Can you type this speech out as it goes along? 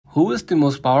Who is the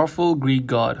most powerful Greek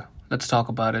god? Let's talk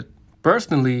about it.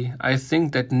 Personally, I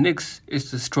think that Nyx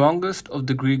is the strongest of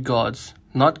the Greek gods,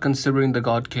 not considering the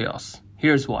god Chaos.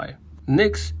 Here's why.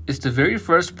 Nyx is the very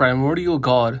first primordial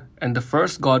god and the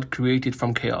first god created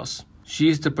from chaos. She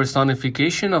is the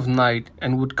personification of night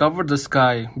and would cover the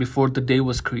sky before the day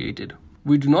was created.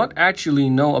 We do not actually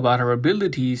know about her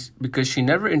abilities because she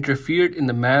never interfered in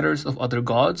the matters of other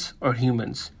gods or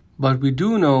humans. But we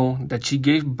do know that she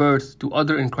gave birth to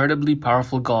other incredibly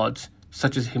powerful gods,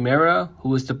 such as Hemera,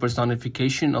 who is the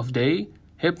personification of day,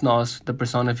 Hypnos, the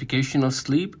personification of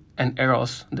sleep, and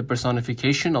Eros, the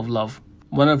personification of love.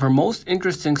 One of her most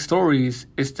interesting stories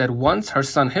is that once her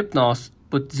son Hypnos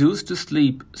put Zeus to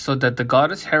sleep so that the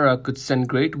goddess Hera could send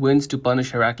great winds to punish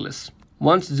Heracles.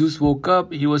 Once Zeus woke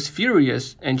up, he was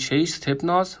furious and chased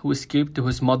Hypnos, who escaped to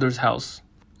his mother's house.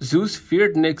 Zeus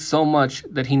feared Nyx so much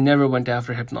that he never went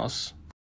after Hypnos.